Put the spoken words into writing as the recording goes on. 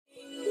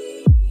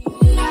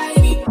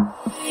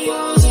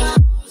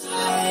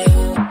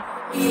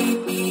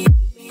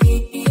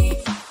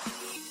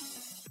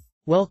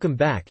Welcome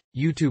back,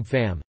 YouTube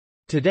fam.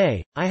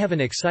 Today, I have an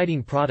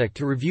exciting product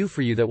to review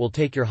for you that will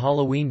take your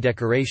Halloween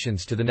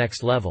decorations to the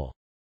next level.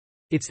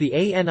 It's the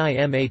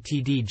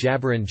Animat3d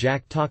Jabberin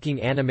Jack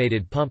Talking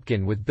Animated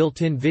Pumpkin with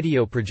built-in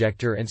video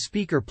projector and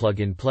speaker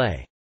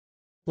plug-and-play.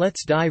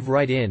 Let's dive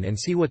right in and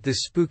see what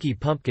this spooky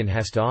pumpkin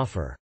has to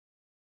offer.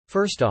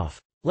 First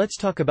off, let's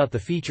talk about the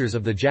features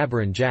of the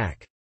Jabberin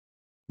Jack.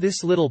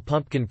 This little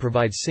pumpkin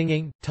provides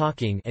singing,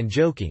 talking, and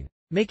joking,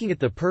 making it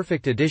the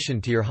perfect addition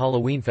to your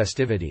Halloween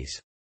festivities.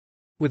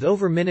 With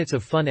over minutes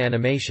of fun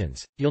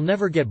animations, you'll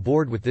never get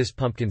bored with this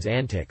pumpkin's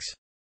antics.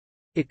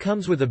 It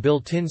comes with a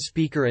built-in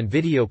speaker and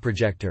video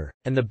projector,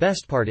 and the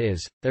best part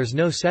is, there's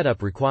no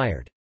setup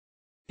required.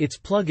 It's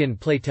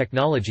plug-and-play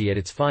technology at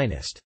its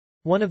finest.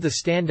 One of the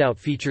standout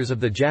features of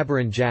the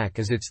Jabberin Jack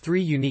is its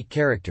three unique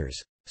characters: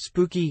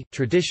 spooky,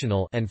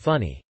 traditional, and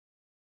funny.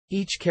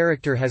 Each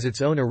character has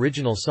its own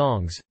original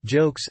songs,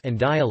 jokes, and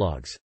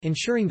dialogues,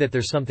 ensuring that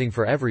there's something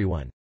for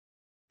everyone.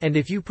 And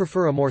if you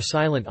prefer a more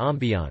silent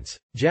ambiance,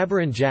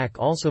 Jabberin Jack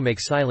also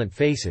makes silent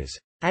faces,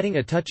 adding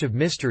a touch of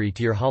mystery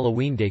to your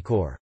Halloween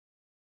decor.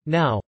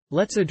 Now,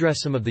 let's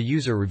address some of the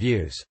user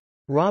reviews.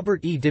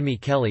 Robert E. Dimmy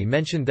Kelly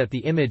mentioned that the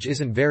image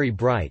isn't very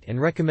bright and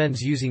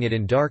recommends using it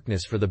in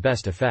darkness for the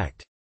best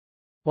effect.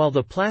 While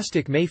the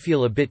plastic may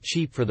feel a bit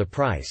cheap for the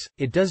price,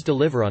 it does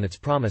deliver on its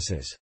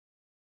promises.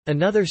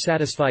 Another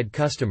satisfied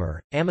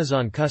customer,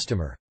 Amazon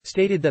customer,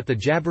 stated that the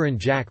Jabberin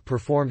Jack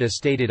performed as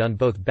stated on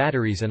both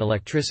batteries and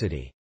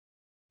electricity.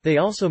 They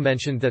also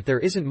mentioned that there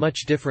isn't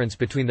much difference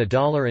between the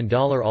dollar and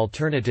dollar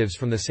alternatives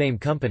from the same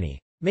company,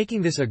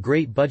 making this a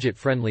great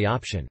budget-friendly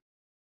option.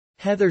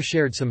 Heather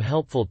shared some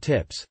helpful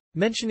tips,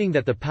 mentioning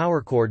that the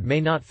power cord may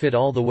not fit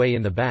all the way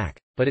in the back,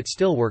 but it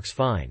still works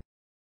fine.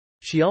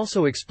 She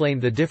also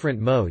explained the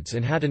different modes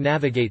and how to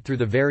navigate through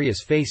the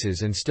various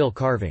faces and still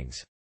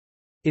carvings.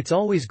 It's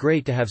always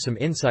great to have some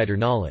insider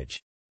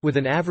knowledge. With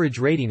an average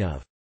rating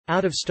of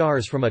out of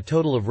stars from a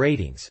total of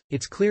ratings,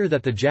 it's clear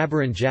that the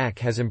Jabberin Jack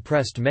has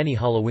impressed many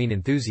Halloween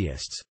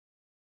enthusiasts.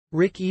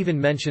 Rick even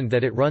mentioned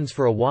that it runs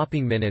for a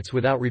whopping minutes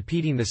without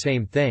repeating the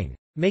same thing,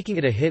 making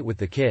it a hit with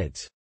the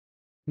kids.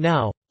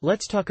 Now,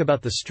 let's talk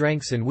about the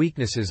strengths and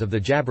weaknesses of the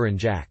Jabberin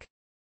Jack.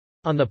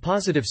 On the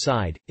positive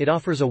side, it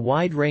offers a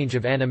wide range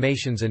of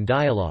animations and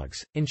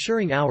dialogues,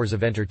 ensuring hours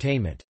of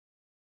entertainment.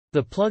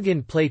 The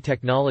plug-and-play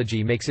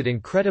technology makes it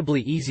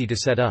incredibly easy to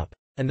set up,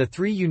 and the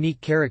three unique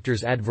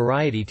characters add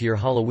variety to your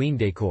Halloween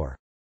decor.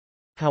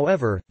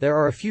 However, there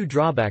are a few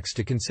drawbacks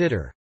to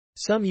consider.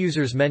 Some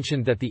users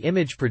mentioned that the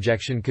image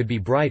projection could be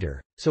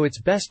brighter, so it's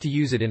best to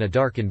use it in a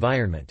dark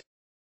environment.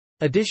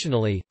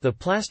 Additionally, the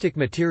plastic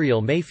material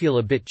may feel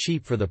a bit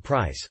cheap for the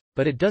price,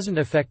 but it doesn't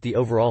affect the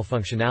overall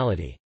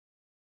functionality.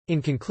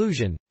 In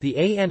conclusion, the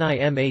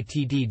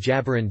Animat3d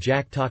Jabberin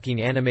Jack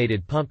Talking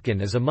Animated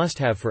Pumpkin is a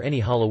must-have for any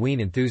Halloween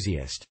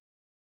enthusiast.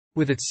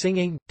 With its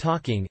singing,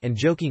 talking, and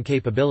joking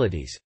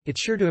capabilities,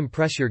 it's sure to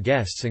impress your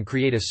guests and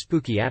create a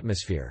spooky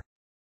atmosphere.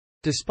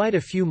 Despite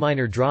a few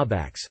minor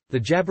drawbacks, the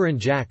Jabberin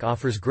Jack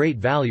offers great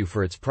value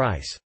for its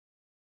price.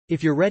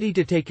 If you're ready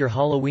to take your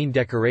Halloween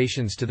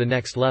decorations to the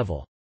next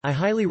level, I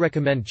highly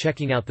recommend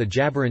checking out the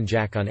Jabberin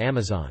Jack on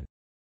Amazon.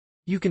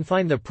 You can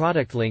find the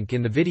product link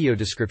in the video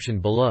description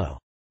below.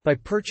 By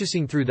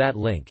purchasing through that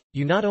link,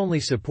 you not only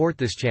support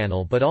this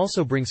channel but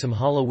also bring some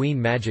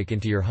Halloween magic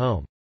into your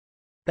home.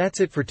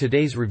 That's it for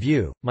today's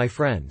review, my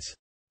friends.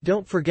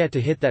 Don't forget to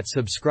hit that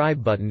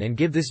subscribe button and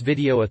give this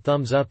video a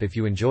thumbs up if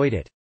you enjoyed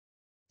it.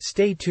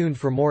 Stay tuned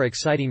for more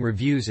exciting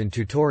reviews and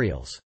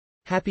tutorials.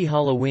 Happy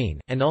Halloween,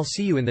 and I'll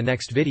see you in the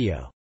next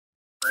video.